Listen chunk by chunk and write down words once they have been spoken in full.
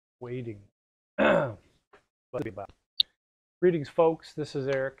waiting. Greetings, folks. This is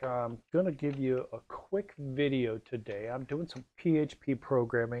Eric. I'm going to give you a quick video today. I'm doing some PHP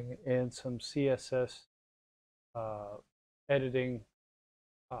programming and some CSS editing,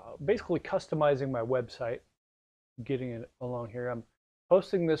 basically customizing my website, getting it along here. I'm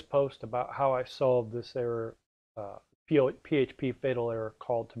posting this post about how I solved this error, PHP fatal error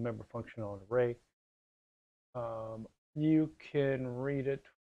called to member function on array. You can read it.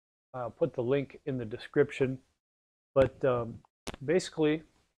 I'll put the link in the description. But basically,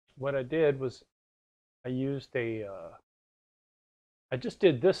 what I did was I used I just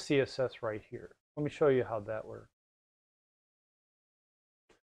did this CSS right here. Let me show you how that works.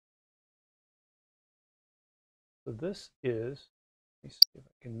 So this is, let me see if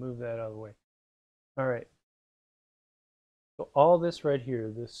I can move that out of the way. All right. So all this right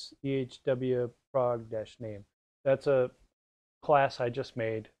here, this EHW prog-name, that's a class I just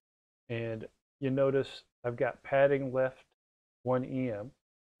made. And you notice I've got padding left 1 EM,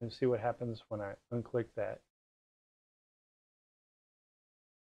 and see what happens when I unclick that.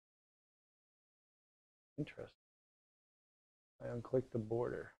 Interesting. I unclick the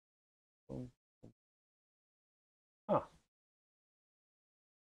border. Boom. Huh.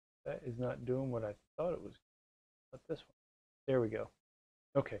 That is not doing what I thought it was. Not this one. There we go.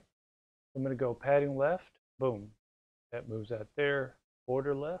 Okay. I'm going to go padding left. Boom. That moves out there.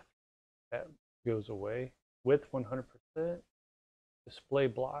 Border left. That goes away. Width 100%. Display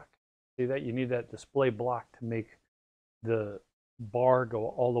block. See that? You need that display block to make the bar go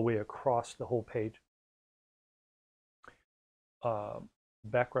all the way across the whole page.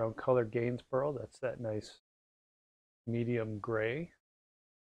 Background color Gainsborough. That's that nice medium gray.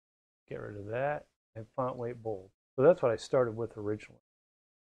 Get rid of that. And font weight bold. So that's what I started with originally.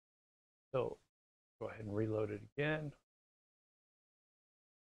 So go ahead and reload it again.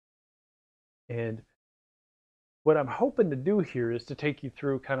 And what I'm hoping to do here is to take you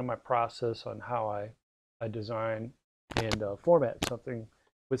through kind of my process on how I design and format something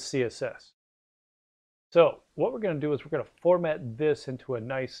with CSS. So what we're going to do is we're going to format this into a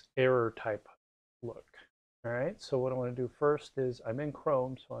nice error type look. All right, so what I want to do first is I'm in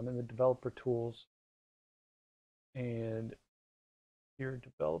Chrome, so I'm in the developer tools. And if you're a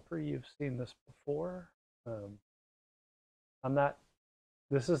developer, you've seen this before.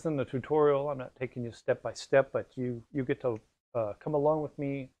 This isn't a tutorial. I'm not taking you step by step, but you get to come along with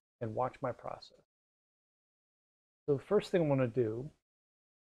me and watch my process. So the first thing I want to do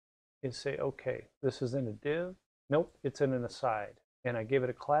is say, okay, this is in a div. Nope, it's in an aside. And I gave it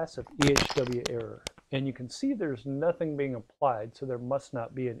a class of EHW error. And you can see there's nothing being applied, so there must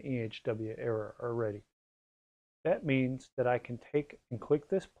not be an EHW error already. That means that I can take and click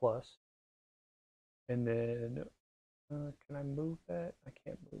this plus, and then can I move that? I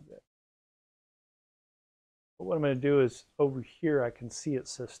can't move that. But what I'm going to do is over here, I can see it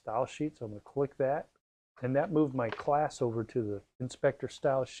says style sheet. So I'm going to click that. And that moved my class over to the inspector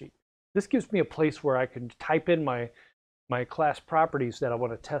style sheet. This gives me a place where I can type in my class properties that I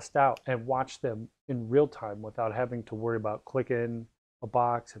want to test out and watch them in real time without having to worry about clicking a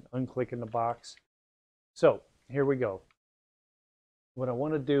box and unclicking the box. So here we go. What I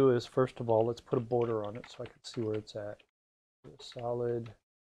want to do is, first of all, let's put a border on it so I can see where it's at. Solid.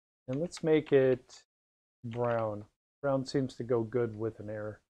 And let's make it brown. Brown seems to go good with an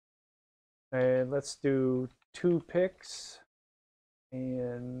error. And let's do 2 pixels.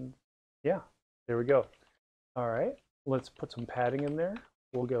 And yeah, there we go. All right, let's put some padding in there.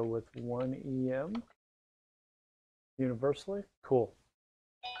 We'll go with 1 EM universally. Cool.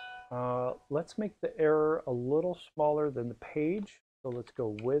 Let's make the error a little smaller than the page. So let's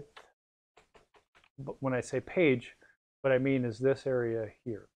go width. But when I say page, what I mean is this area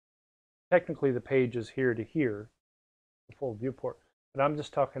here. Technically, the page is here to here, the full viewport. But I'm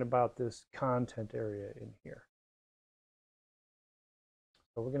just talking about this content area in here.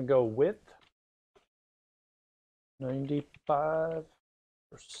 So we're going to go width 95%.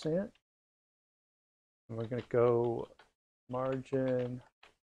 And we're going to go margin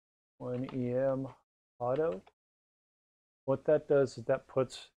 1 EM auto. What that does is that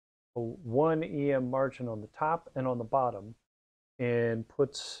puts a 1 EM margin on the top and on the bottom and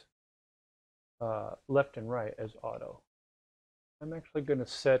puts left and right as auto. I'm actually going to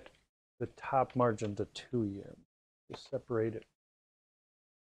set the top margin to 2 EM. Just separate it.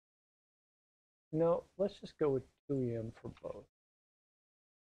 No, let's just go with 2 EM for both.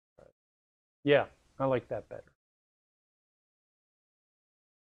 Right. Yeah, I like that better.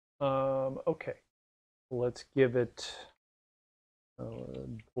 Okay, let's give it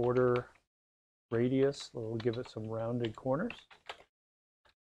border radius. We'll give it some rounded corners.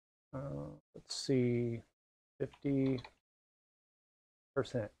 Let's see, 50%.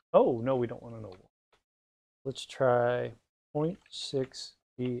 Oh, no, we don't want an oval. Let's try 0.6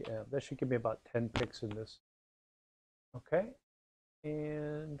 EM. That should give me about 10 pixels in this. Okay,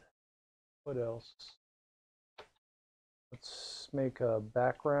 and what else? Let's make a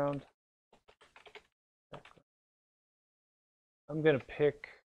background. I'm going to pick,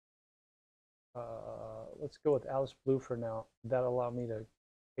 let's go with Alice Blue for now. That'll allow me to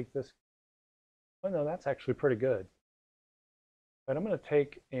take this. Oh no, that's actually pretty good. But I'm going to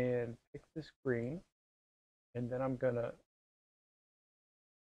take and pick this green, and then I'm going to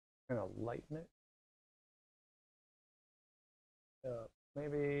kind of lighten it.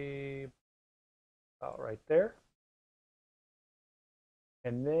 Maybe about right there.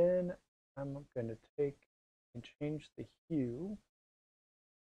 And then I'm going to take and change the hue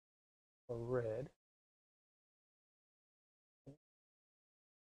for red.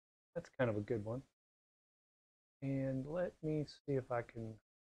 That's kind of a good one. And let me see if I can.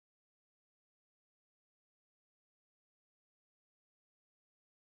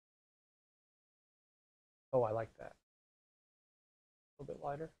 Oh, I like that. A little bit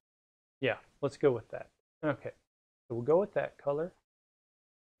lighter. Yeah, let's go with that. Okay, so we'll go with that color.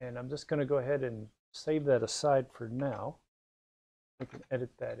 And I'm just going to go ahead and save that aside for now. I can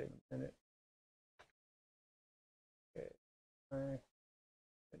edit that in a minute. Okay.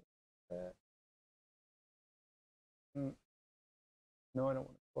 That. No, I don't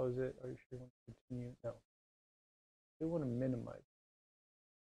want to close it. Are you sure you want to continue? No. I do want to minimize.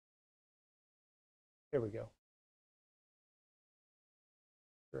 Here we go.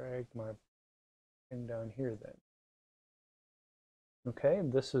 Drag my thing down here then. Okay,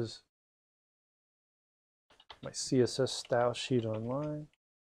 this is my CSS style sheet online.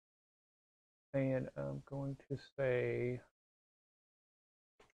 And I'm going to say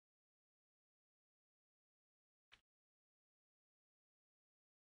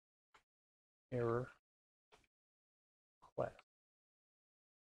error class.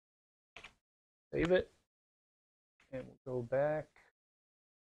 Save it, and we'll go back.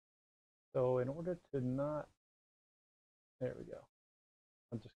 So in order to not, there we go.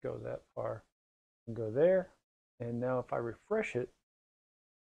 I'll just go that far and go there. And now if I refresh it,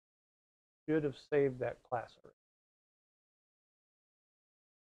 should have saved that class already.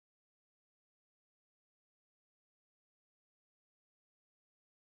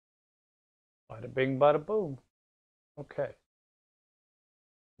 Bada bing, bada boom. Okay.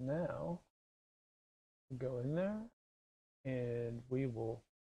 Now, go in there, and we will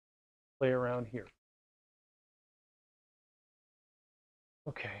play around here.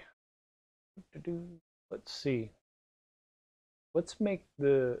 Okay. Let's see. Let's make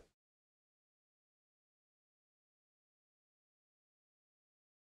the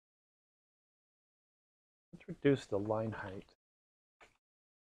let's reduce the line height.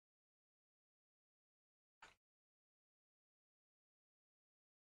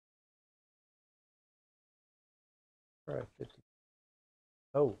 Try 50.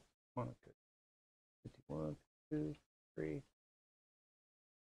 Oh, come on, good. 51, 2, 3,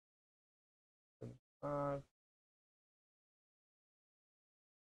 75.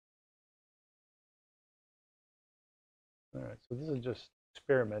 All right, so this is just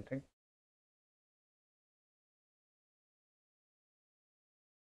experimenting.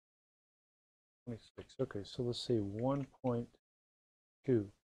 Okay, so let's see, 1.2.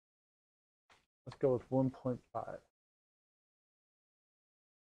 Let's go with 1.5.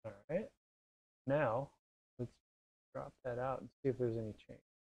 All right. Now, let's drop that out and see if there's any change.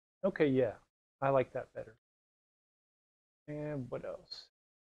 Okay, yeah, I like that better. And what else?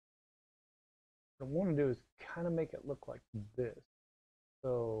 What I want to do is kind of make it look like this.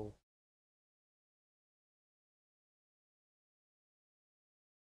 So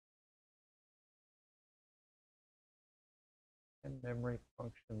and memory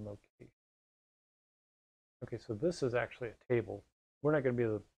function location. Okay, so this is actually a table. We're not going to be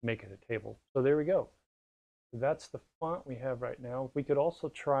able to make it a table. So there we go. That's the font we have right now. We could also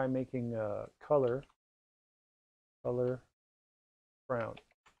try making a color brown.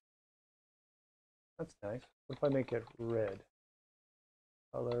 That's nice. What if I make it red?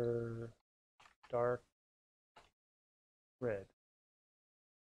 Color dark red.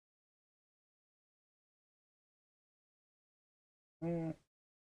 Kind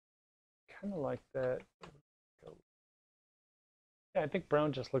of like that. Yeah, I think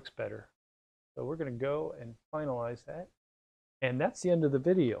brown just looks better. So we're going to go and finalize that. And that's the end of the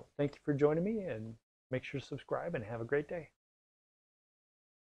video. Thank you for joining me, and make sure to subscribe and have a great day.